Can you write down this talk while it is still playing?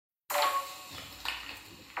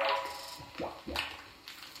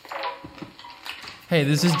Hey,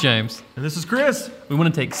 this is James. And this is Chris. We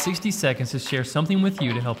want to take 60 seconds to share something with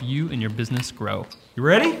you to help you and your business grow. You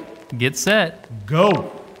ready? Get set. Go.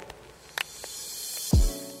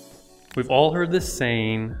 We've all heard this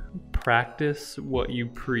saying, practice what you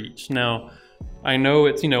preach. Now, I know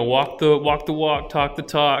it's, walk the walk, talk the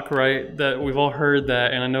talk, right? That we've all heard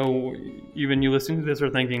that, and I know even you listening to this are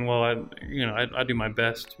thinking, well, I do my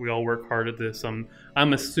best. We all work hard at this. I'm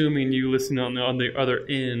assuming you listen on the other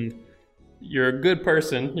end. You're a good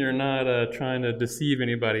person. You're not trying to deceive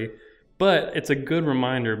anybody. But it's a good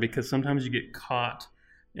reminder because sometimes you get caught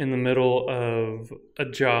in the middle of a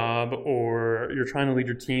job or you're trying to lead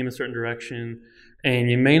your team a certain direction and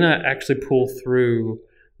you may not actually pull through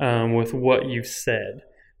with what you've said.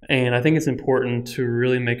 And I think it's important to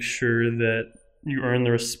really make sure that you earn the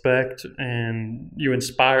respect and you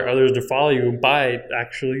inspire others to follow you by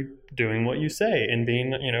actually doing what you say and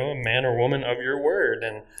being, a man or woman of your word.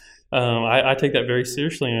 And I take that very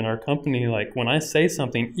seriously in our company. Like when I say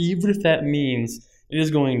something, even if that means it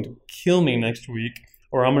is going to kill me next week,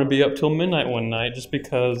 or I'm going to be up till midnight one night just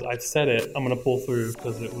because I've said it, I'm going to pull through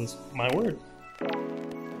because it was my word.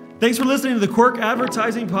 Thanks for listening to the Quirk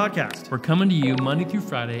Advertising Podcast. We're coming to you Monday through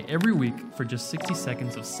Friday every week for just 60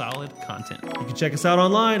 seconds of solid content. You can check us out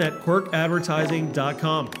online at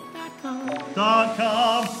quirkadvertising.com.